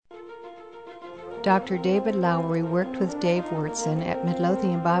Dr. David Lowry worked with Dave Wurtson at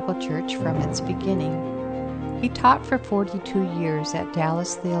Midlothian Bible Church from its beginning. He taught for 42 years at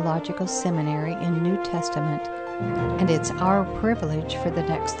Dallas Theological Seminary in New Testament, and it's our privilege for the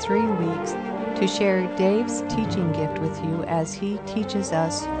next 3 weeks to share Dave's teaching gift with you as he teaches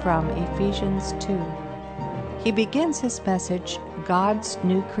us from Ephesians 2. He begins his message, God's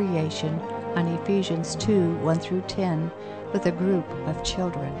New Creation, on Ephesians 2, 1 through 10, with a group of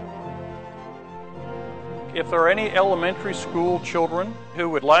children. If there are any elementary school children who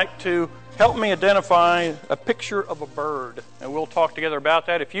would like to help me identify a picture of a bird, and we'll talk together about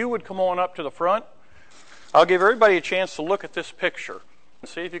that. If you would come on up to the front, I'll give everybody a chance to look at this picture and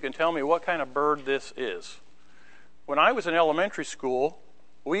see if you can tell me what kind of bird this is. When I was in elementary school,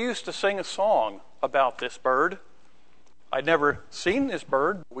 we used to sing a song about this bird. I'd never seen this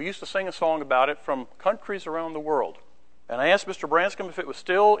bird. We used to sing a song about it from countries around the world. And I asked Mr. Branscombe if it was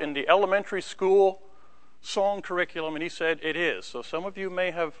still in the elementary school song curriculum, and he said it is. So some of you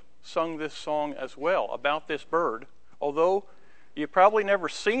may have sung this song as well about this bird, although you've probably never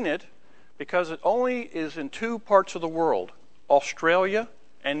seen it because it only is in 2 parts of the world, Australia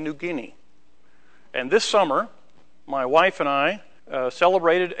and New Guinea. And this summer, my wife and I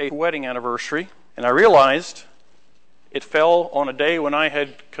celebrated a wedding anniversary, and I realized it fell on a day when I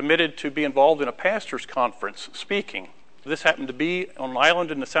had committed to be involved in a pastor's conference speaking. This happened to be on an island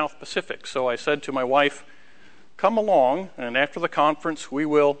in the South Pacific, so I said to my wife, come along, and after the conference we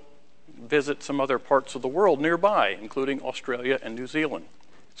will visit some other parts of the world nearby, including Australia and New Zealand.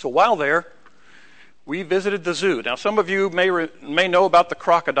 So while there, we visited the zoo. Now some of you may know about the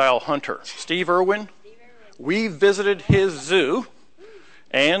crocodile hunter, Steve Irwin. We visited his zoo,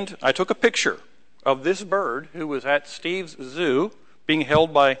 and I took a picture of this bird who was at Steve's zoo being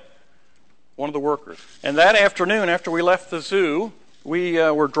held by one of the workers. And that afternoon, after we left the zoo, we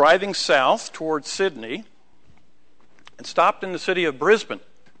were driving south towards Sydney and stopped in the city of Brisbane.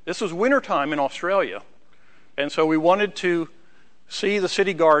 This was wintertime in Australia, and so we wanted to see the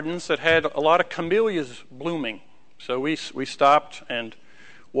city gardens that had a lot of camellias blooming. So we stopped and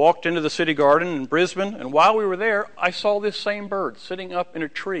walked into the city garden in Brisbane, and while we were there, I saw this same bird sitting up in a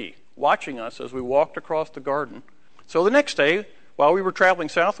tree, watching us as we walked across the garden. So the next day, while we were traveling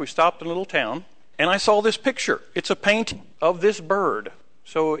south, we stopped in a little town, and I saw this picture. It's a painting of this bird.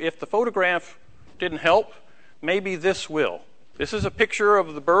 So if the photograph didn't help, maybe this will. This is a picture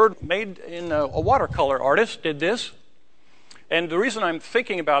of the bird made in a watercolor artist did this. And the reason I'm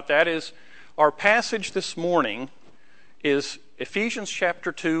thinking about that is our passage this morning is Ephesians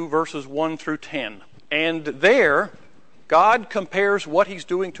chapter 2, verses 1 through 10. And there, God compares what he's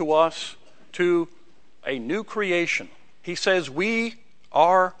doing to us to a new creation. He says we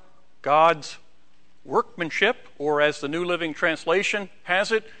are God's workmanship, or as the New Living Translation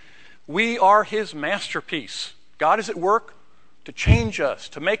has it, we are his masterpiece. God is at work to change us,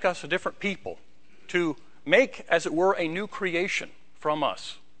 to make us a different people, to make, as it were, a new creation from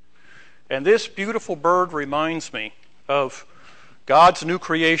us. And this beautiful bird reminds me of God's new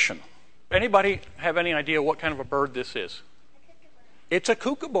creation. Anybody have any idea what kind of a bird this is? It's a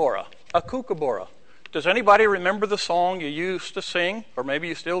kookaburra. A kookaburra. Does anybody remember the song you used to sing, or maybe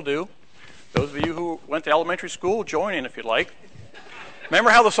you still do? Those of you who went to elementary school, join in if you'd like. Remember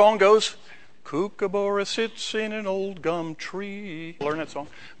how the song goes? Kookaburra sits in an old gum tree. Learn that song.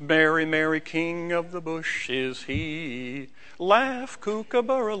 Merry, merry king of the bush is he. Laugh,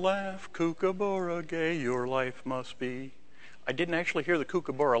 kookaburra, gay your life must be. I didn't actually hear the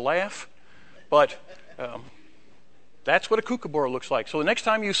kookaburra laugh, but that's what a kookaburra looks like. So the next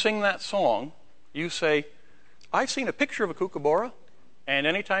time you sing that song, you say, I've seen a picture of a kookaburra, and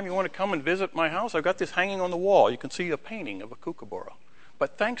anytime you want to come and visit my house, I've got this hanging on the wall. You can see a painting of a kookaburra.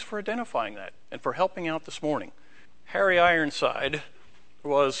 But thanks for identifying that and for helping out this morning. Harry Ironside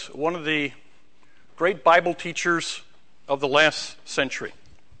was one of the great Bible teachers of the last century.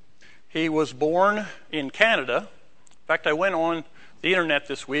 He was born in Canada. In fact, I went on the internet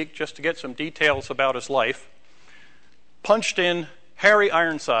this week just to get some details about his life, punched in Harry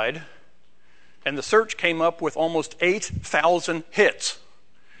Ironside, and the search came up with almost 8,000 hits.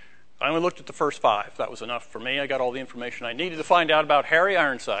 I only looked at the first 5. That was enough for me. I got all the information I needed to find out about Harry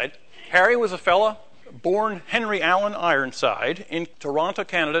Ironside. Harry was a fella born Henry Allen Ironside in Toronto,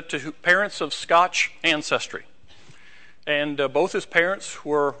 Canada, to parents of Scotch ancestry. And both his parents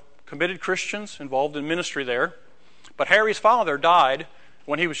were committed Christians involved in ministry there. But Harry's father died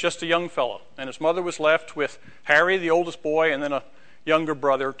when he was just a young fellow, and his mother was left with Harry, the oldest boy, and then a younger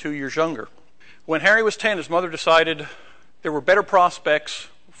brother, 2 years younger. When Harry was 10, his mother decided there were better prospects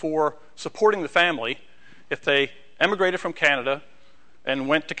for supporting the family if they emigrated from Canada and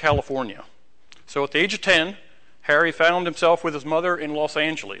went to California. So at the age of 10, Harry found himself with his mother in Los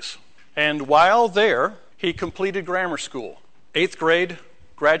Angeles. And while there, he completed grammar school. 8th grade,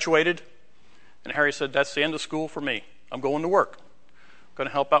 graduated, and Harry said, that's the end of school for me. I'm going to work. I'm going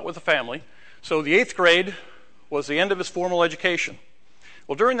to help out with the family. So the 8th grade was the end of his formal education.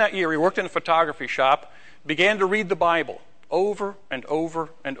 Well, during that year, he worked in a photography shop, began to read the Bible over and over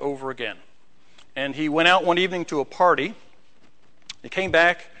and over again. And he went out one evening to a party. He came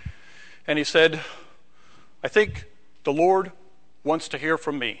back and he said, I think the Lord wants to hear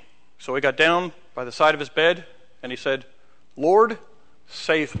from me. So he got down by the side of his bed and he said, Lord,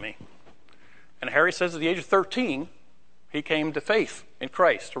 save me. And Harry says at the age of 13, he came to faith in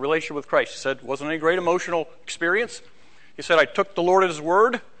Christ, a relationship with Christ. He said it wasn't any great emotional experience. He said, I took the Lord at his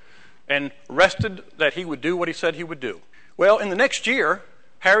word and rested that he would do what he said he would do. Well, in the next year,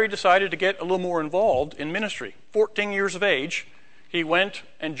 Harry decided to get a little more involved in ministry. 14 years of age, he went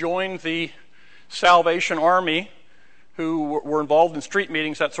and joined the Salvation Army, who were involved in street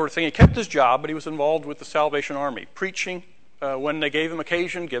meetings, that sort of thing. He kept his job, but he was involved with the Salvation Army, preaching when they gave him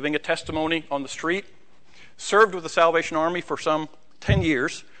occasion, giving a testimony on the street. Served with the Salvation Army for some 10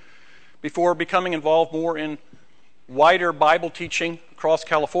 years before becoming involved more in wider Bible teaching across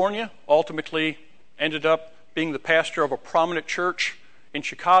California. Ultimately ended up being the pastor of a prominent church in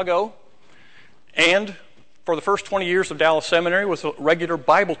Chicago, and for the first 20 years of Dallas Seminary was a regular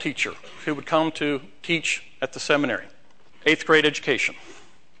Bible teacher who would come to teach at the seminary. 8th grade education.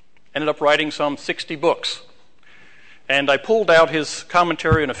 Ended up writing some 60 books. And I pulled out his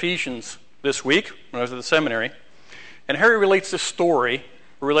commentary on Ephesians this week when I was at the seminary, and Harry relates this story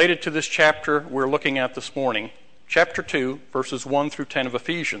related to this chapter we're looking at this morning, chapter 2, verses 1 through 10 of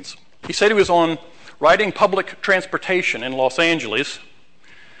Ephesians. He said he was riding public transportation in Los Angeles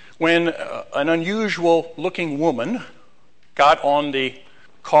when an unusual-looking woman got on the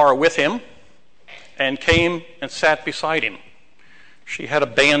car with him and came and sat beside him. She had a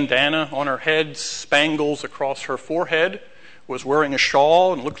bandana on her head, spangles across her forehead, was wearing a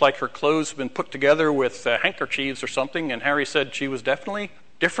shawl, and looked like her clothes had been put together with handkerchiefs or something, and Harry said she was definitely a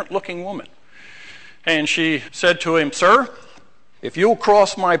different-looking woman. And she said to him, Sir, if you'll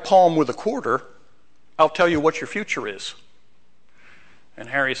cross my palm with a quarter, I'll tell you what your future is. And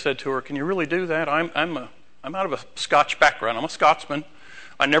Harry said to her, can you really do that? I'm out of a Scotch background. I'm a Scotsman.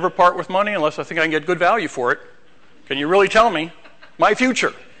 I never part with money unless I think I can get good value for it. Can you really tell me my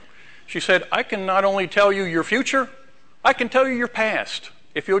future? She said, I can not only tell you your future, I can tell you your past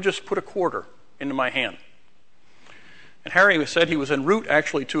if you'll just put a quarter into my hand. And Harry said he was en route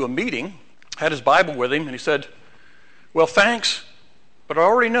actually to a meeting, had his Bible with him, and he said, well, thanks, but I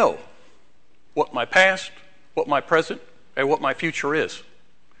already know what my past, what my present, and what my future is.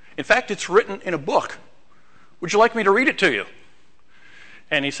 In fact, it's written in a book. Would you like me to read it to you?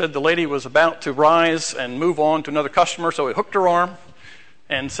 And he said the lady was about to rise and move on to another customer, so he hooked her arm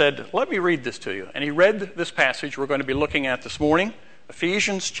and said, let me read this to you. And he read this passage we're going to be looking at this morning,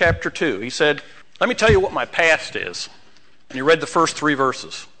 Ephesians chapter 2. He said, let me tell you what my past is. And he read the first 3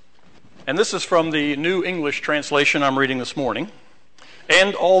 verses. And this is from the New English translation I'm reading this morning.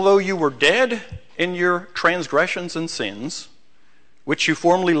 And although you were dead in your transgressions and sins, which you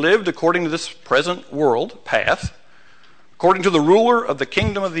formerly lived according to this present world path, according to the ruler of the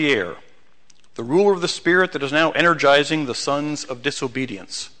kingdom of the air, the ruler of the spirit that is now energizing the sons of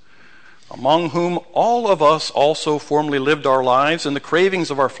disobedience, among whom all of us also formerly lived our lives in the cravings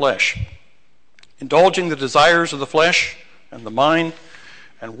of our flesh, indulging the desires of the flesh and the mind,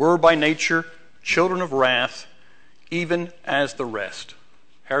 and were by nature children of wrath, even as the rest.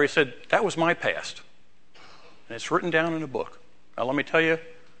 Harry said, that was my past. And it's written down in a book. Now let me tell you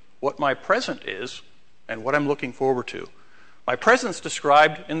what my present is and what I'm looking forward to. My present's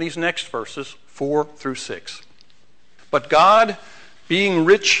described in these next verses, 4 through 6. But God, being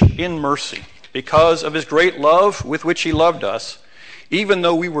rich in mercy, because of his great love with which he loved us, even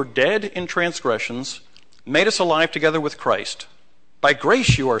though we were dead in transgressions, made us alive together with Christ. By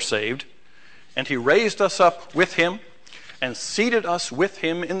grace you are saved, and he raised us up with him and seated us with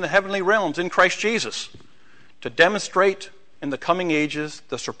him in the heavenly realms in Christ Jesus, to demonstrate in the coming ages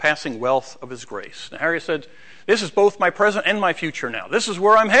the surpassing wealth of his grace. Now Harry said, this is both my present and my future now. This is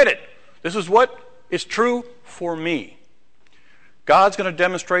where I'm headed. This is what is true for me. God's going to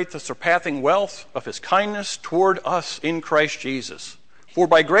demonstrate the surpassing wealth of his kindness toward us in Christ Jesus. For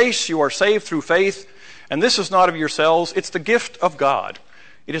by grace you are saved through faith, and this is not of yourselves, it's the gift of God.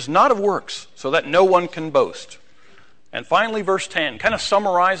 It is not of works, so that no one can boast. And finally, verse 10 kind of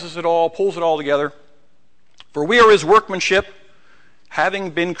summarizes it all, pulls it all together. For we are his workmanship, having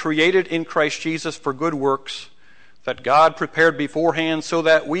been created in Christ Jesus for good works, that God prepared beforehand so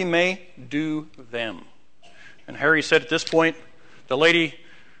that we may do them. And Harry said at this point, the lady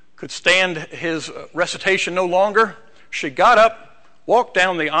could stand his recitation no longer. She got up, walked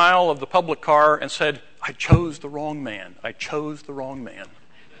down the aisle of the public car, and said, "I chose the wrong man. I chose the wrong man."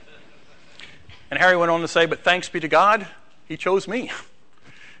 And Harry went on to say, "But thanks be to God, he chose me."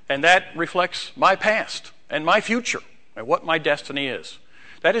 And that reflects my past and my future and what my destiny is.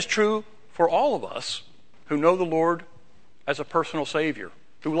 That is true for all of us who know the Lord as a personal Savior,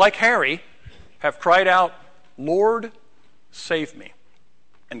 who, like Harry, have cried out, "Lord, save me."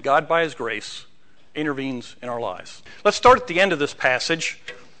 And God, by his grace, intervenes in our lives. Let's start at the end of this passage,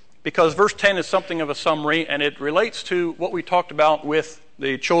 because verse 10 is something of a summary, and it relates to what we talked about with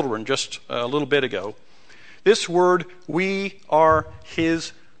the children just a little bit ago. This word, "we are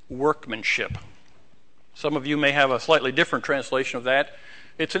his workmanship." Some of you may have a slightly different translation of that.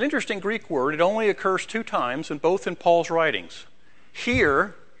 It's an interesting Greek word. It only occurs 2 times, and both in Paul's writings.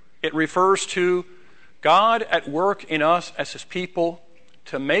 Here, it refers to God at work in us as his people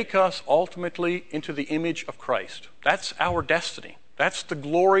to make us ultimately into the image of Christ. That's our destiny. That's the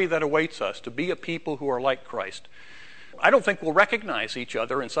glory that awaits us, to be a people who are like Christ. I don't think we'll recognize each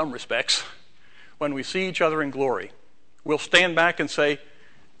other in some respects when we see each other in glory. We'll stand back and say,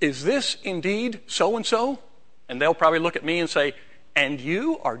 "Is this indeed so-and-so?" And they'll probably look at me and say, "And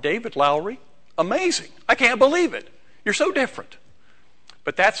you are David Lowry? Amazing. I can't believe it. You're so different."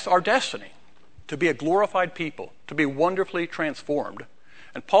 But that's our destiny, to be a glorified people, to be wonderfully transformed.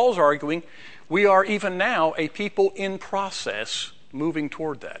 And Paul's arguing we are even now a people in process moving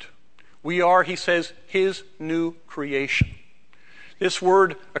toward that. We are, he says, his new creation. This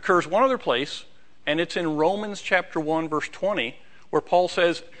word occurs one other place, and it's in Romans chapter 1, verse 20, where Paul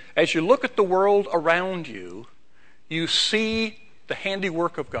says, as you look at the world around you, you see the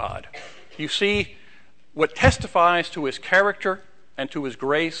handiwork of God. You see what testifies to his character and to his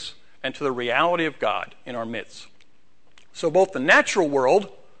grace and to the reality of God in our midst. So both the natural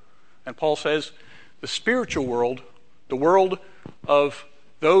world, and Paul says the spiritual world, the world of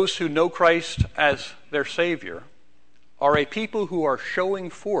those who know Christ as their Savior, are a people who are showing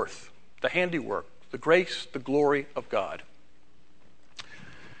forth the handiwork, the grace, the glory of God.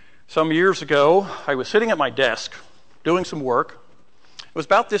 Some years ago, I was sitting at my desk doing some work. It was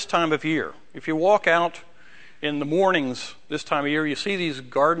about this time of year. If you walk out in the mornings this time of year, you see these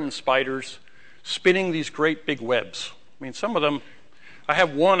garden spiders spinning these great big webs. I mean, some of them, I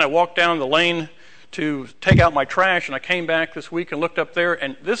have one, I walked down the lane to take out my trash, and I came back this week and looked up there,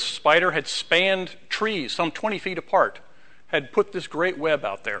 and this spider had spanned trees some 20 feet apart, had put this great web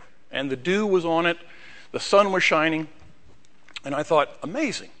out there, and the dew was on it, the sun was shining, and I thought,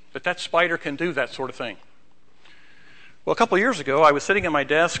 amazing that spider can do that sort of thing. Well, a couple of years ago, I was sitting at my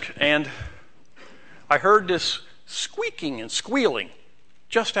desk, and I heard this squeaking and squealing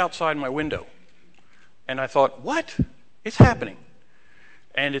just outside my window. And I thought, what is happening?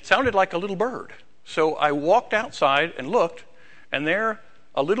 And it sounded like a little bird. So I walked outside and looked, and there,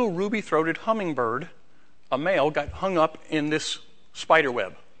 a little ruby-throated hummingbird, a male, got hung up in this spider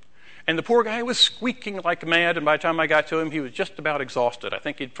web. And the poor guy was squeaking like mad, and by the time I got to him, he was just about exhausted. I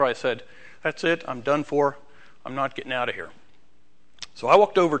think he'd probably said, "That's it, I'm done for. I'm not getting out of here." So I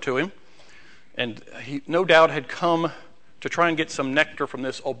walked over to him, and he no doubt had come to try and get some nectar from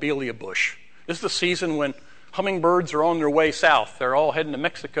this obelia bush. This is the season when hummingbirds are on their way south. They're all heading to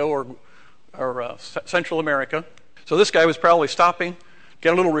Mexico or Central America. So this guy was probably stopping,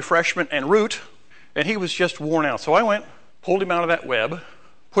 get a little refreshment and root, and he was just worn out. So I went, pulled him out of that web,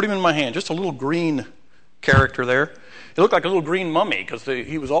 put him in my hand, just a little green character there. It looked like a little green mummy because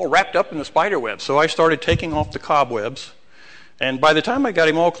he was all wrapped up in the spider web. So I started taking off the cobwebs, and by the time I got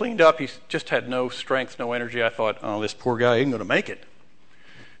him all cleaned up, he just had no strength, no energy. I thought, oh, this poor guy isn't going to make it.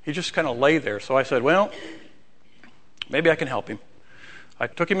 He just kind of lay there. So I said, well, maybe I can help him. I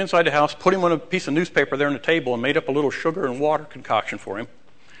took him inside the house, put him on a piece of newspaper there on the table, and made up a little sugar and water concoction for him.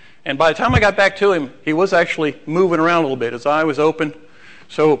 And by the time I got back to him, he was actually moving around a little bit. His eye was open.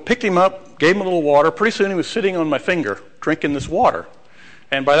 So picked him up, gave him a little water. Pretty soon he was sitting on my finger drinking this water.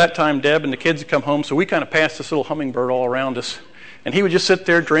 And by that time, Deb and the kids had come home, so we kind of passed this little hummingbird all around us. And he would just sit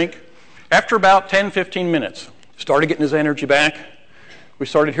there, drink. After about 10, 15 minutes, started getting his energy back. We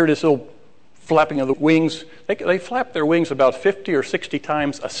started to hear this little flapping of the wings. They flap their wings about 50 or 60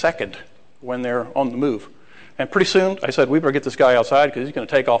 times a second when they're on the move. And pretty soon, I said, we better get this guy outside because he's going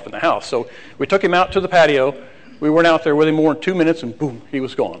to take off in the house. So we took him out to the patio. We weren't out there with him more than 2 minutes, and boom, he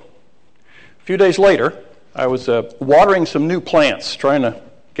was gone. A few days later, I was watering some new plants, trying to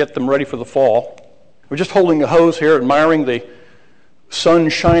get them ready for the fall. We're just holding the hose here, admiring the sun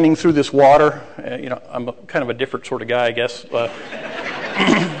shining through this water. I'm kind of a different sort of guy, I guess.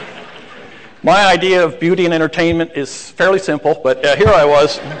 My idea of beauty and entertainment is fairly simple, but here I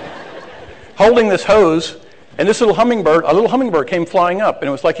was holding this hose, and this little hummingbird came flying up, and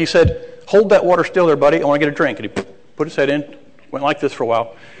it was like he said, "Hold that water still there, buddy. I want to get a drink." And he put his head in, went like this for a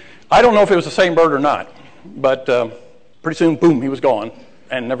while. I don't know if it was the same bird or not, but pretty soon, boom, he was gone,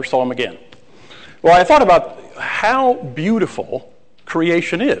 and never saw him again. Well, I thought about how beautiful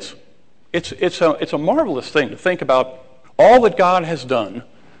creation is. It's a marvelous thing to think about all that God has done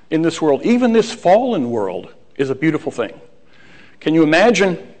in this world. Even this fallen world is a beautiful thing. Can you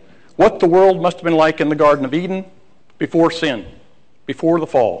imagine what the world must have been like in the Garden of Eden before sin, before the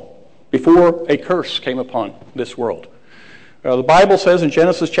fall, before a curse came upon this world? The Bible says in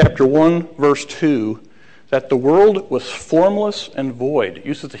Genesis chapter 1, verse 2, that the world was formless and void. It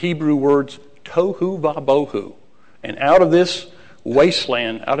uses the Hebrew words tohu vabohu. And out of this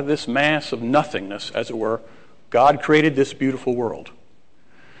wasteland, out of this mass of nothingness, as it were, God created this beautiful world.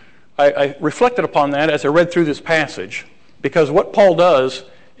 I reflected upon that as I read through this passage, because what Paul does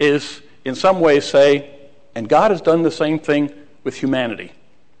is, in some ways, say, and God has done the same thing with humanity.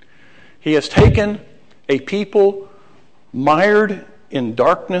 He has taken a people mired in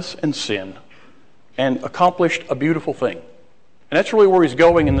darkness and sin and accomplished a beautiful thing. And that's really where he's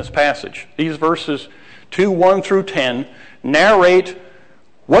going in this passage. These verses 2:1 through 10 narrate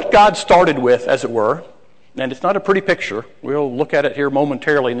what God started with, as it were. And it's not a pretty picture. We'll look at it here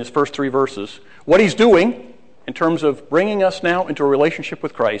momentarily in these first 3 verses. What he's doing in terms of bringing us now into a relationship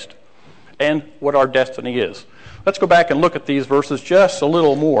with Christ and what our destiny is. Let's go back and look at these verses just a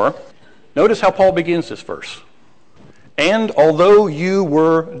little more. Notice how Paul begins this verse. And although you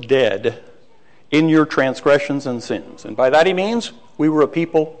were dead in your transgressions and sins. And by that he means we were a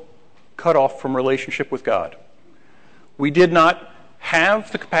people cut off from relationship with God. We did not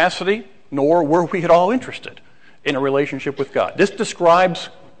have the capacity, nor were we at all interested in a relationship with God. This describes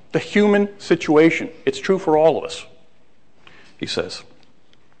the human situation. It's true for all of us, he says.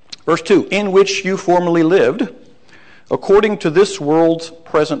 Verse 2, in which you formerly lived, according to this world's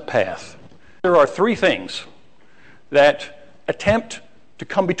present path. There are 3 things that attempt to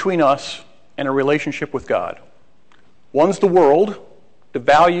come between us and a relationship with God. One's the world, the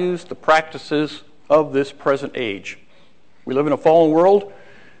values, the practices of this present age. We live in a fallen world,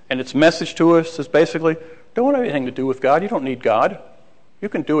 and its message to us is basically, don't have anything to do with God. You don't need God. You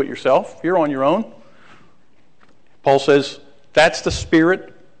can do it yourself. You're on your own. Paul says that's the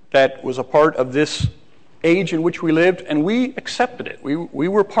spirit that was a part of this age in which we lived, and we accepted it. We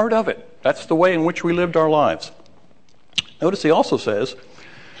were part of it. That's the way in which we lived our lives. Notice he also says,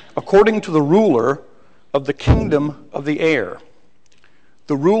 according to the ruler of the kingdom of the air,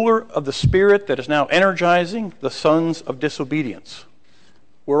 the ruler of the spirit that is now energizing the sons of disobedience.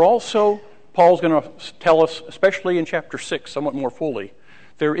 We're also, Paul's going to tell us, especially in chapter 6, somewhat more fully,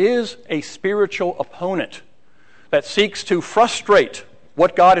 there is a spiritual opponent that seeks to frustrate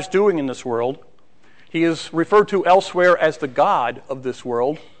what God is doing in this world. He is referred to elsewhere as the god of this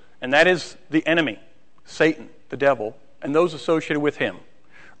world, and that is the enemy, Satan, the devil, and those associated with him.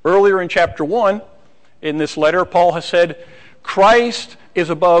 Earlier in chapter 1, in this letter, Paul has said, Christ is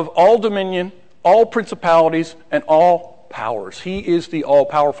above all dominion, all principalities, and all powers. He is the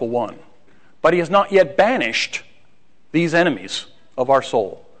all-powerful one. But he has not yet banished these enemies of our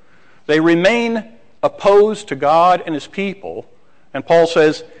soul. They remain opposed to God and his people, and Paul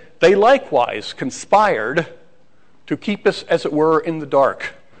says, they likewise conspired to keep us, as it were, in the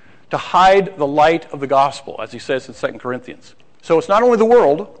dark, to hide the light of the gospel, as he says in 2 Corinthians. So it's not only the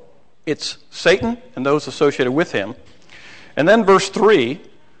world, it's Satan and those associated with him. And then verse 3,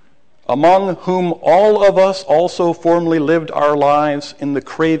 among whom all of us also formerly lived our lives in the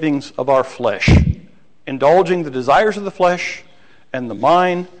cravings of our flesh, indulging the desires of the flesh and the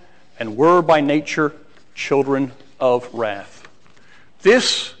mind, and were by nature children of wrath.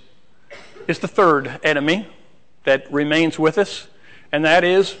 This is the third enemy that remains with us, and that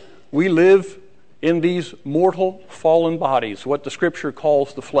is we live in these mortal, fallen bodies, what the Scripture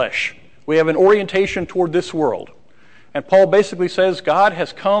calls the flesh. We have an orientation toward this world. And Paul basically says God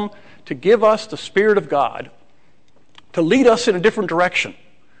has come to give us the Spirit of God to lead us in a different direction.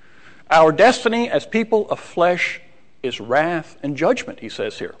 Our destiny as people of flesh is wrath and judgment, he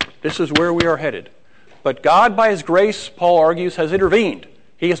says here. This is where we are headed. But God, by his grace, Paul argues, has intervened.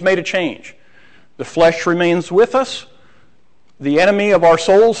 He has made a change. The flesh remains with us. The enemy of our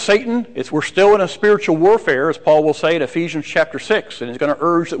souls, Satan, we're still in a spiritual warfare, as Paul will say in Ephesians chapter 6, and he's going to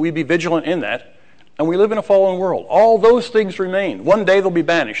urge that we be vigilant in that. And we live in a fallen world. All those things remain. One day they'll be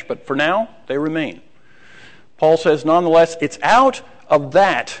banished, but for now, they remain. Paul says, nonetheless, it's out of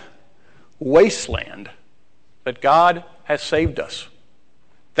that wasteland that God has saved us.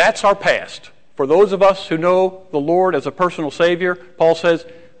 That's our past. For those of us who know the Lord as a personal Savior, Paul says,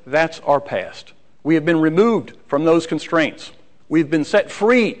 that's our past. We have been removed from those constraints. We've been set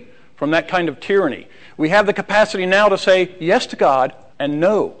free from that kind of tyranny. We have the capacity now to say yes to God and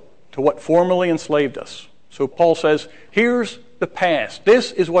no to what formerly enslaved us. So Paul says, here's the past.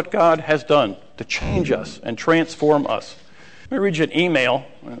 This is what God has done to change us and transform us. Let me read you an email.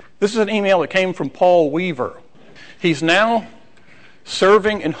 This is an email that came from Paul Weaver. He's now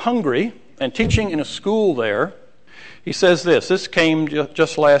serving in Hungary and teaching in a school there. He says this. This came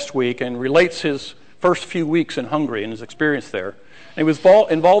just last week and relates his first few weeks in Hungary and his experience there. And he was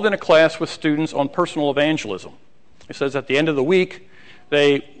involved in a class with students on personal evangelism. He says at the end of the week,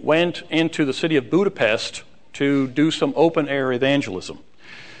 they went into the city of Budapest to do some open-air evangelism.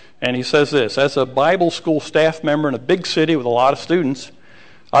 And he says this, as a Bible school staff member in a big city with a lot of students,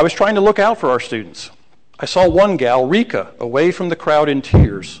 I was trying to look out for our students. I saw one gal, Rika, away from the crowd in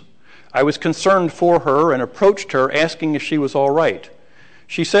tears. I was concerned for her and approached her asking if she was all right.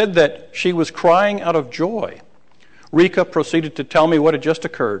 She said that she was crying out of joy. Rika proceeded to tell me what had just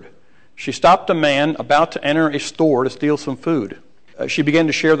occurred. She stopped a man about to enter a store to steal some food. She began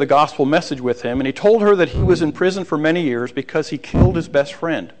to share the gospel message with him, and he told her that he was in prison for many years because he killed his best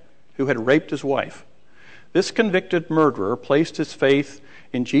friend, who had raped his wife. This convicted murderer placed his faith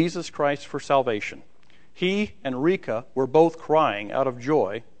in Jesus Christ for salvation. He and Rika were both crying out of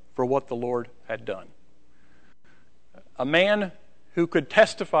joy for what the Lord had done. A man who could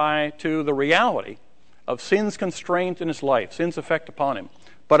testify to the reality of sin's constraint in his life, sin's effect upon him.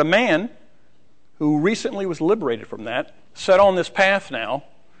 But a man who recently was liberated from that, set on this path now,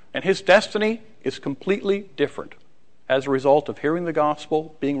 and his destiny is completely different as a result of hearing the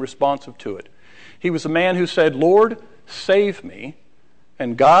gospel, being responsive to it. He was a man who said, Lord, save me,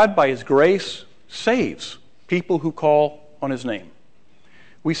 and God, by his grace, saves people who call on his name.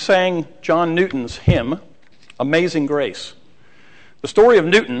 We sang John Newton's hymn, Amazing Grace. The story of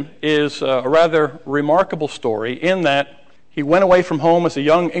Newton is a rather remarkable story in that he went away from home as a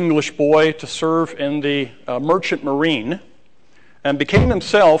young English boy to serve in the merchant marine and became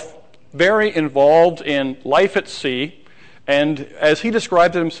himself very involved in life at sea and, as he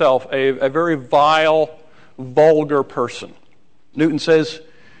described it himself, a very vile, vulgar person. Newton says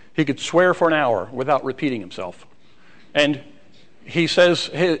he could swear for an hour without repeating himself. And he says,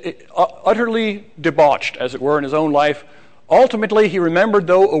 utterly debauched, as it were, in his own life. Ultimately, he remembered,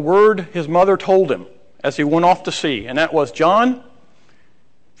 though, a word his mother told him as he went off to sea, and that was, John,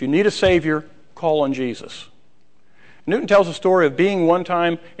 if you need a Savior, call on Jesus. Newton tells a story of being one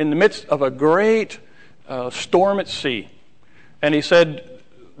time in the midst of a great storm at sea, and he said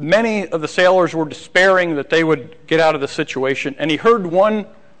many of the sailors were despairing that they would get out of the situation, and he heard one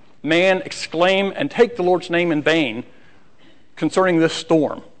man exclaim and take the Lord's name in vain concerning this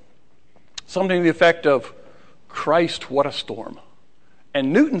storm. Something to the effect of, Christ, what a storm.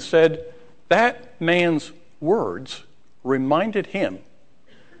 And Newton said that man's words reminded him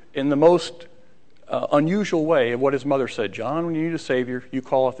in the most unusual way of what his mother said. John, when you need a Savior, you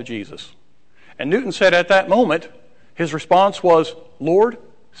call out to Jesus. And Newton said at that moment, his response was, Lord,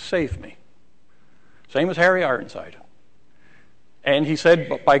 save me. Same as Harry Ironside. And he said,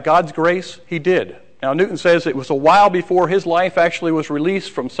 but by God's grace, he did. Now, Newton says it was a while before his life actually was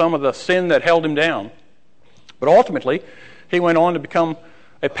released from some of the sin that held him down. But ultimately, he went on to become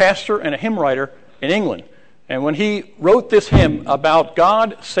a pastor and a hymn writer in England. And when he wrote this hymn about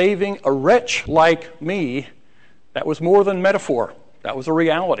God saving a wretch like me, that was more than metaphor. That was a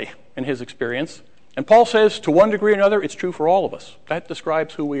reality in his experience. And Paul says, to one degree or another, it's true for all of us. That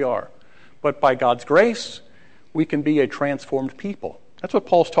describes who we are. But by God's grace, we can be a transformed people. That's what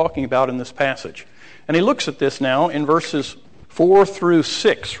Paul's talking about in this passage. And he looks at this now in verses 4 through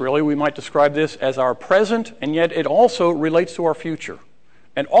 6. Really, we might describe this as our present, and yet it also relates to our future.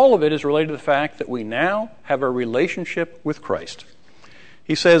 And all of it is related to the fact that we now have a relationship with Christ.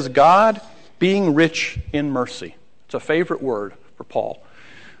 He says, God being rich in mercy. It's a favorite word for Paul.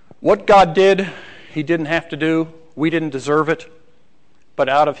 What God did, he didn't have to do. We didn't deserve it. But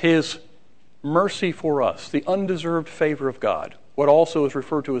out of his mercy for us, the undeserved favor of God, what also is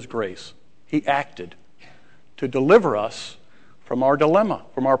referred to as grace, he acted to deliver us from our dilemma,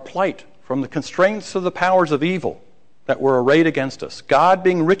 from our plight, from the constraints of the powers of evil that were arrayed against us. God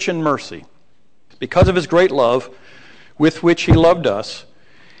being rich in mercy, because of his great love with which he loved us,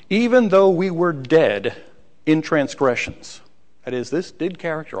 even though we were dead in transgressions. That is, this did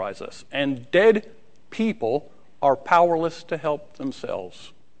characterize us. And dead people are powerless to help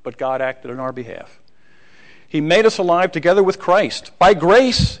themselves, but God acted on our behalf. He made us alive together with Christ. By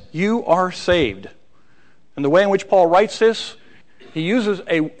grace you are saved. And the way in which Paul writes this, he uses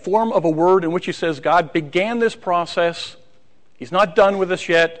a form of a word in which he says God began this process. He's not done with us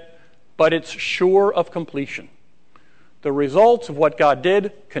yet, but it's sure of completion. The results of what God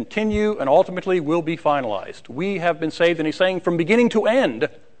did continue and ultimately will be finalized. We have been saved, and he's saying from beginning to end,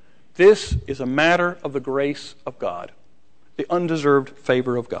 this is a matter of the grace of God, the undeserved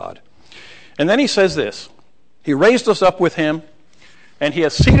favor of God. And then he says this, he raised us up with him, and he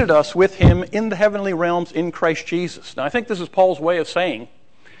has seated us with him in the heavenly realms in Christ Jesus. Now I think this is Paul's way of saying,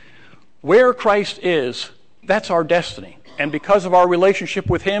 where Christ is, that's our destiny. And because of our relationship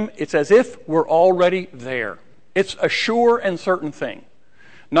with him, it's as if we're already there. It's a sure and certain thing.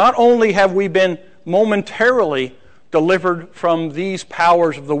 Not only have we been momentarily delivered from these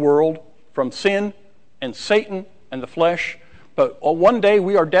powers of the world, from sin and Satan and the flesh, but one day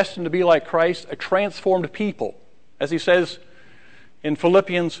we are destined to be like Christ, a transformed people. As he says in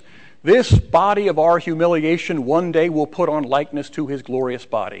Philippians, this body of our humiliation one day will put on likeness to his glorious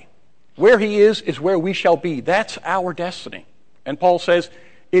body. Where he is where we shall be. That's our destiny. And Paul says,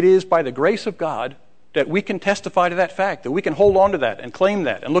 it is by the grace of God that we can testify to that fact, that we can hold on to that and claim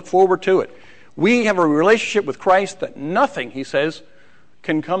that and look forward to it. We have a relationship with Christ that nothing, he says,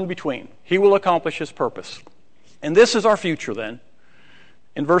 can come between. He will accomplish his purpose. And this is our future then,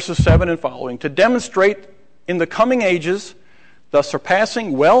 in verses 7 and following, to demonstrate in the coming ages the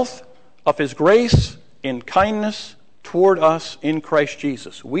surpassing wealth of his grace in kindness toward us in Christ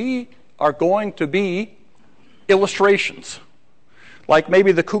Jesus. We are going to be illustrations. Like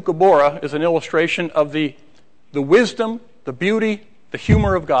maybe the kookaburra is an illustration of the wisdom, the beauty, the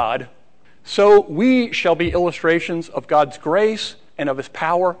humor of God. So we shall be illustrations of God's grace and of his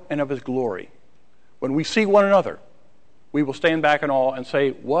power and of his glory. When we see one another, we will stand back in awe and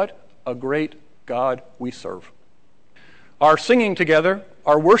say, what a great God we serve. Our singing together,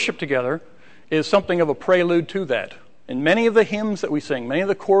 our worship together, is something of a prelude to that. In many of the hymns that we sing, many of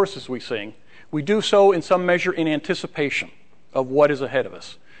the choruses we sing, we do so in some measure in anticipation of what is ahead of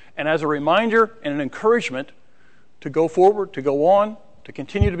us. And as a reminder and an encouragement to go forward, to go on, to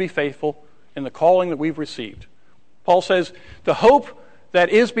continue to be faithful in the calling that we've received. Paul says, the hope that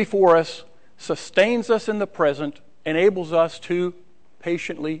is before us sustains us in the present, enables us to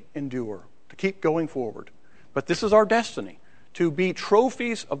patiently endure, to keep going forward. But this is our destiny, to be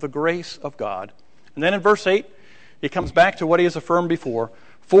trophies of the grace of God. And then in verse 8, he comes back to what he has affirmed before.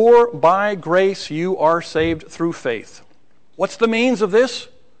 For by grace you are saved through faith. What's the means of this?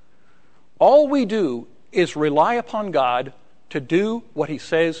 All we do is rely upon God to do what he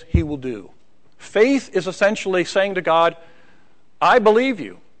says he will do. Faith is essentially saying to God, I believe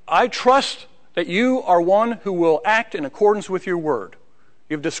you. I trust that you are one who will act in accordance with your word.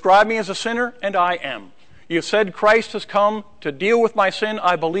 You've described me as a sinner, and I am. You've said Christ has come to deal with my sin.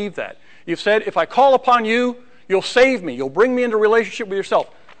 I believe that. You've said if I call upon you, you'll save me. You'll bring me into relationship with yourself.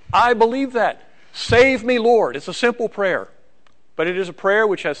 I believe that. Save me, Lord. It's a simple prayer. But it is a prayer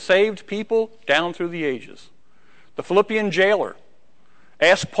which has saved people down through the ages. The Philippian jailer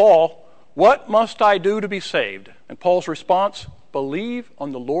asked Paul, what must I do to be saved? And Paul's response, believe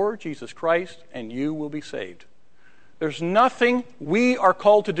on the Lord Jesus Christ and you will be saved. There's nothing we are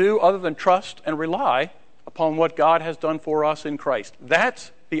called to do other than trust and rely upon what God has done for us in Christ.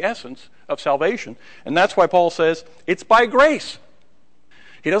 That's the essence of salvation. And that's why Paul says it's by grace.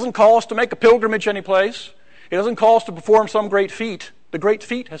 He doesn't call us to make a pilgrimage anyplace. He doesn't call us to perform some great feat. The great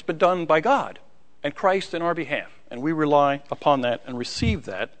feat has been done by God and Christ in our behalf. And we rely upon that and receive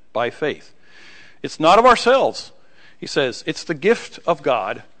that by faith. It's not of ourselves. He says it's the gift of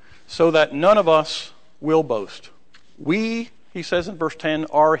God so that none of us will boast. We, he says in verse 10,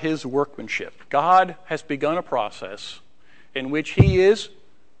 are his workmanship. God has begun a process in which he is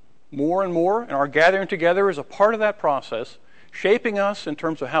more and more, and our gathering together is a part of that process, shaping us in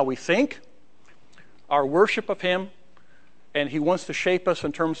terms of how we think, our worship of him, and he wants to shape us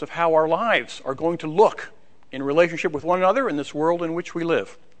in terms of how our lives are going to look in relationship with one another in this world in which we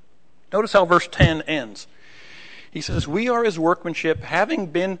live. Notice how verse 10 ends. He says, we are his workmanship, having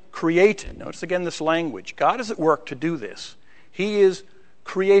been created. Notice again this language. God is at work to do this. He is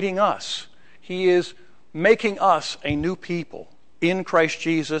creating us. He is making us a new people in Christ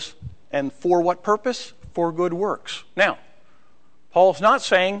Jesus. And for what purpose? For good works. Now, Paul's not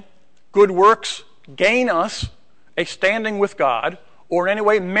saying good works gain us a standing with God or in any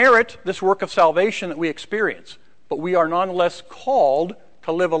way merit this work of salvation that we experience. But we are nonetheless called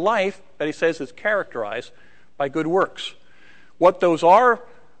to live a life that he says is characterized by good works. What those are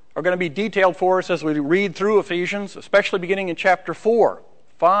going to be detailed for us as we read through Ephesians, especially beginning in chapter 4,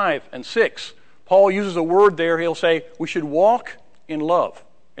 5, and 6. Paul uses a word there. He'll say we should walk in love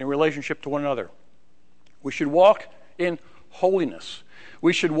in relationship to one another. We should walk in holiness.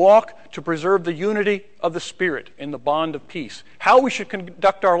 We should walk to preserve the unity of the Spirit in the bond of peace. How we should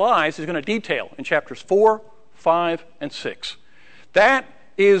conduct our lives is going to detail in chapters 4, 5, and 6. That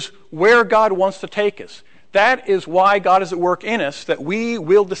is where God wants to take us. That is why God is at work in us, that we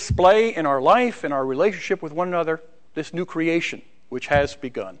will display in our life, in our relationship with one another, this new creation which has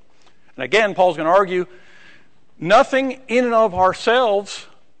begun. And again, Paul's going to argue, nothing in and of ourselves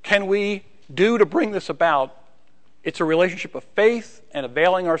can we do to bring this about. It's a relationship of faith and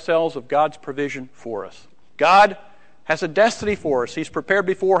availing ourselves of God's provision for us. God has a destiny for us. He's prepared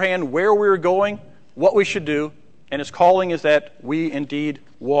beforehand where we're going, what we should do, and His calling is that we indeed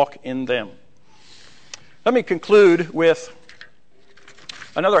walk in them. Let me conclude with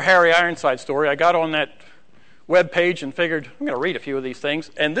another Harry Ironside story. I got on that web page and figured I'm going to read a few of these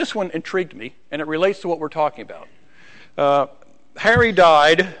things, and this one intrigued me, and it relates to what we're talking about. Harry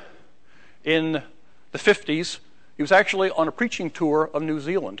died in the 50s. He was actually on a preaching tour of New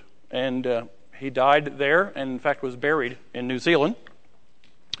Zealand, and he died there, and in fact was buried in New Zealand.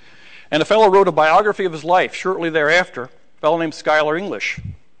 And a fellow wrote a biography of his life shortly thereafter, a fellow named Schuyler English.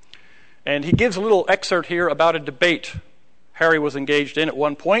 And he gives a little excerpt here about a debate Harry was engaged in at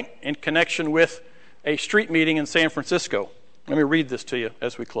one point in connection with a street meeting in San Francisco. Let me read this to you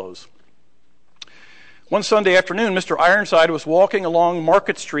as we close. One Sunday afternoon, Mr. Ironside was walking along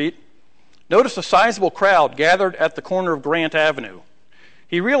Market Street, noticed a sizable crowd gathered at the corner of Grant Avenue.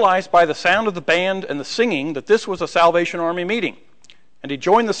 He realized by the sound of the band and the singing that this was a Salvation Army meeting, and he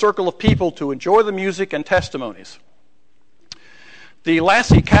joined the circle of people to enjoy the music and testimonies. The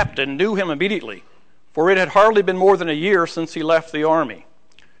lassie captain knew him immediately, for it had hardly been more than a year since he left the army.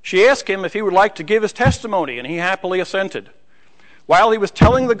 She asked him if he would like to give his testimony, and he happily assented. While he was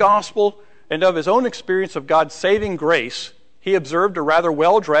telling the gospel and of his own experience of God's saving grace, he observed a rather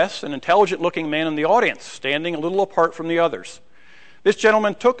well-dressed and intelligent-looking man in the audience, standing a little apart from the others. This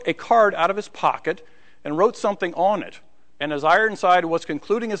gentleman took a card out of his pocket and wrote something on it, and as Ironside was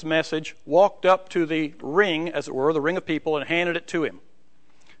concluding his message, walked up to the ring, as it were, the ring of people, and handed it to him.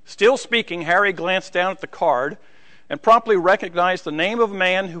 Still speaking, Harry glanced down at the card and promptly recognized the name of a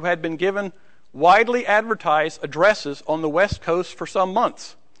man who had been given widely advertised addresses on the West Coast for some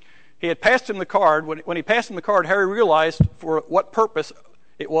months. He had passed him the card. When he passed him the card, Harry realized for what purpose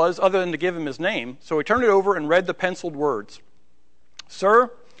it was other than to give him his name. So he turned it over and read the penciled words.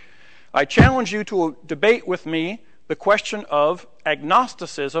 Sir, I challenge you to debate with me the question of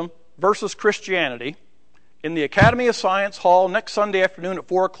agnosticism versus Christianity in the Academy of Science Hall next Sunday afternoon at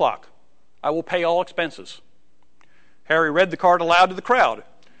 4 o'clock. I will pay all expenses. Harry read the card aloud to the crowd.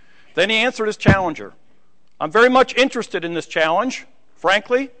 Then he answered his challenger. I'm very much interested in this challenge.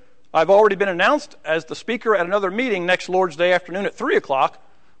 Frankly, I've already been announced as the speaker at another meeting next Lord's Day afternoon at 3 o'clock,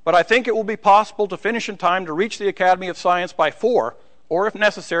 but I think it will be possible to finish in time to reach the Academy of Science by 4, or if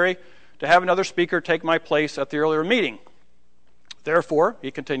necessary, to have another speaker take my place at the earlier meeting. Therefore,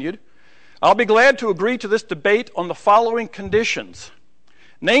 he continued, I'll be glad to agree to this debate on the following conditions.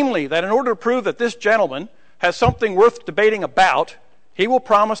 Namely, that in order to prove that this gentleman has something worth debating about, he will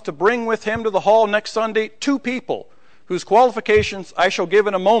promise to bring with him to the hall next Sunday 2 people whose qualifications I shall give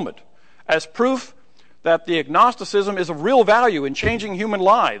in a moment, as proof that the agnosticism is of real value in changing human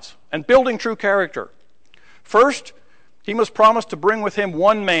lives and building true character. First, he must promise to bring with him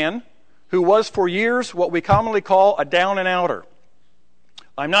one man who was for years what we commonly call a down and outer.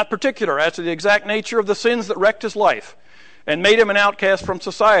 I'm not particular as to the exact nature of the sins that wrecked his life and made him an outcast from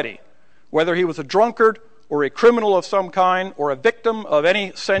society, whether he was a drunkard or a criminal of some kind or a victim of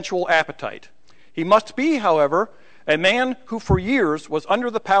any sensual appetite. He must be, however, a man who for years was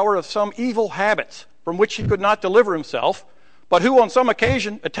under the power of some evil habits from which he could not deliver himself, but who on some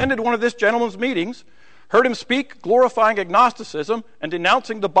occasion attended one of this gentleman's meetings, heard him speak glorifying agnosticism and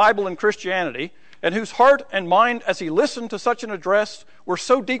denouncing the Bible and Christianity, and whose heart and mind as he listened to such an address were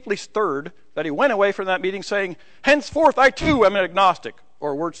so deeply stirred that he went away from that meeting saying, henceforth I too am an agnostic,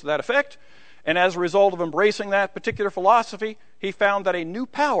 or words to that effect. And as a result of embracing that particular philosophy, he found that a new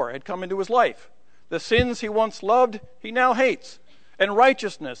power had come into his life. The sins he once loved, he now hates. And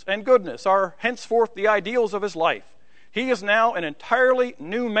righteousness and goodness are henceforth the ideals of his life. He is now an entirely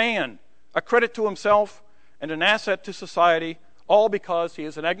new man, a credit to himself and an asset to society, all because he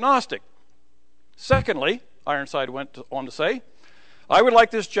is an agnostic. Secondly, Ironside went on to say, I would like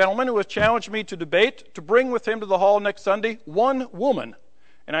this gentleman who has challenged me to debate to bring with him to the hall next Sunday one woman.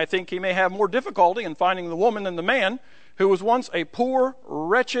 And I think he may have more difficulty in finding the woman than the man who was once a poor,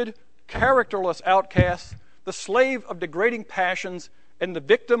 wretched, characterless outcast, the slave of degrading passions and the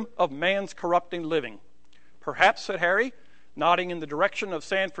victim of man's corrupting living. Perhaps, said Harry, nodding in the direction of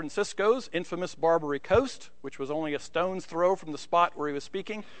San Francisco's infamous Barbary Coast, which was only a stone's throw from the spot where he was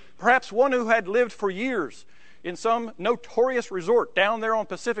speaking, perhaps one who had lived for years in some notorious resort down there on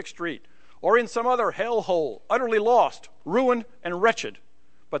Pacific Street, or in some other hellhole, utterly lost, ruined, and wretched.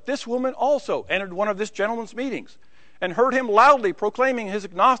 But this woman also entered one of this gentleman's meetings and heard him loudly proclaiming his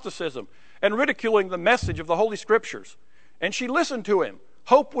agnosticism and ridiculing the message of the Holy Scriptures. And she listened to him.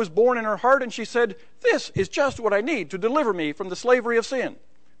 Hope was born in her heart, and she said, "This is just what I need to deliver me from the slavery of sin."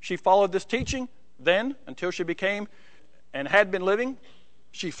 She followed this teaching, then, until she became and had been living.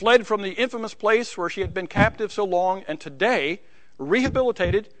 She fled from the infamous place where she had been captive so long, and today,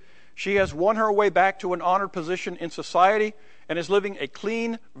 rehabilitated, she has won her way back to an honored position in society and is living a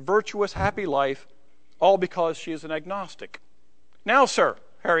clean, virtuous, happy life, all because she is an agnostic. Now, sir,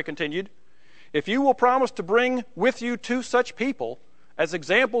 Harry continued, if you will promise to bring with you 2 such people as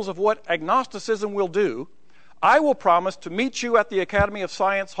examples of what agnosticism will do, I will promise to meet you at the Academy of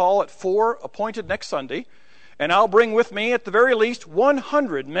Science Hall at 4, appointed next Sunday, and I'll bring with me at the very least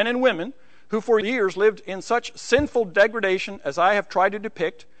 100 men and women who for years lived in such sinful degradation as I have tried to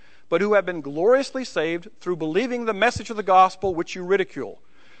depict, but who have been gloriously saved through believing the message of the gospel which you ridicule.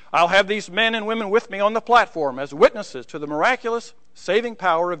 I'll have these men and women with me on the platform as witnesses to the miraculous, saving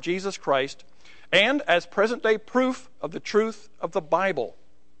power of Jesus Christ and as present-day proof of the truth of the Bible.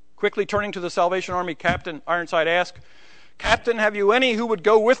 Quickly turning to the Salvation Army, Captain Ironside asked, "Captain, have you any who would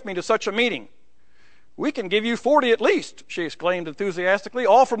go with me to such a meeting?" "We can give you 40 at least," she exclaimed enthusiastically,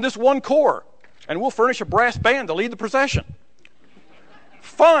 "all from this one corps, and we'll furnish a brass band to lead the procession."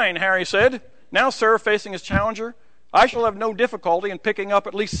 "Fine," Harry said. "Now, sir," facing his challenger, "I shall have no difficulty in picking up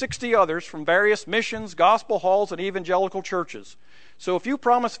at least 60 others from various missions, gospel halls, and evangelical churches. So if you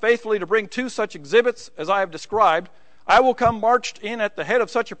promise faithfully to bring 2 such exhibits as I have described, I will come marched in at the head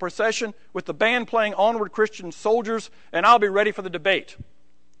of such a procession with the band playing Onward Christian Soldiers, and I'll be ready for the debate."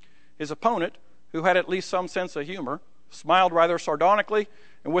 His opponent, who had at least some sense of humor, smiled rather sardonically,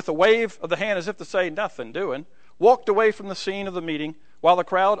 and with a wave of the hand as if to say, "Nothing doing," walked away from the scene of the meeting, while the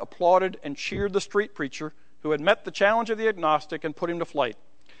crowd applauded and cheered the street preacher who had met the challenge of the agnostic and put him to flight.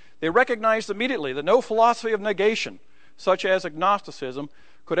 They recognized immediately that no philosophy of negation, such as agnosticism,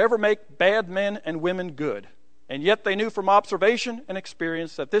 could ever make bad men and women good. And yet they knew from observation and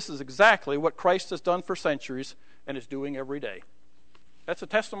experience that this is exactly what Christ has done for centuries and is doing every day. That's a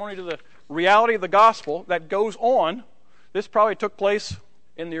testimony to the reality of the gospel that goes on. This probably took place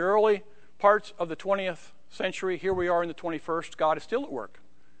in the early parts of the 20th century. Here we are in the 21st. God is still at work,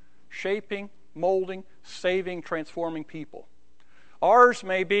 shaping, molding, saving, transforming people. Ours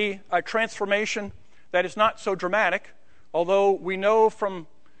may be a transformation that is not so dramatic, although we know from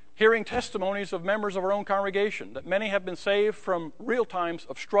hearing testimonies of members of our own congregation that many have been saved from real times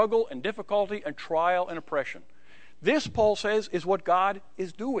of struggle and difficulty and trial and oppression. This, Paul says, is what God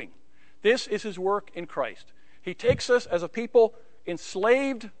is doing. This is his work in Christ. He takes us as a people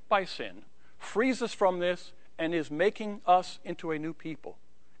enslaved by sin, frees us from this, and is making us into a new people.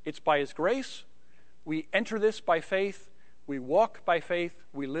 It's by his grace. We enter this by faith. We walk by faith.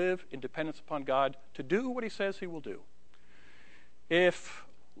 We live in dependence upon God to do what he says he will do. If,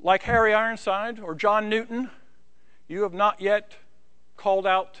 like Harry Ironside or John Newton, you have not yet called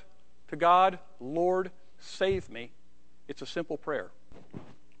out to God, "Lord, save me," it's a simple prayer,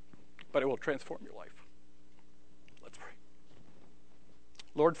 but it will transform your life. Let's pray.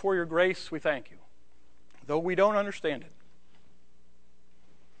 Lord, for your grace, we thank you. Though we don't understand it,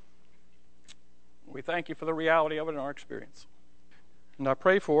 we thank you for the reality of it in our experience. And I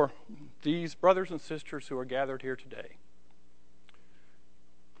pray for these brothers and sisters who are gathered here today,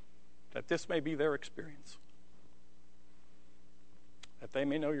 that this may be their experience, that they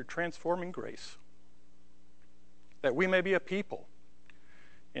may know your transforming grace, that we may be a people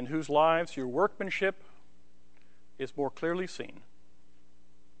in whose lives your workmanship is more clearly seen.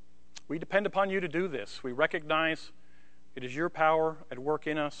 We depend upon you to do this. We recognize it is your power at work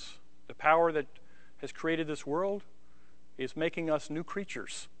in us. The power that has created this world is making us new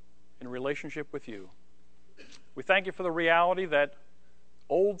creatures in relationship with you. We thank you for the reality that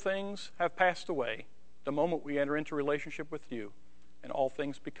old things have passed away the moment we enter into relationship with you, and all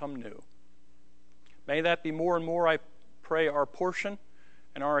things become new. May that be more and more, I pray, our portion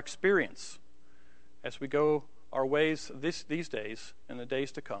and our experience as we go our ways these days and the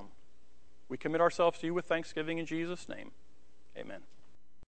days to come. We commit ourselves to you with thanksgiving in Jesus' name. Amen.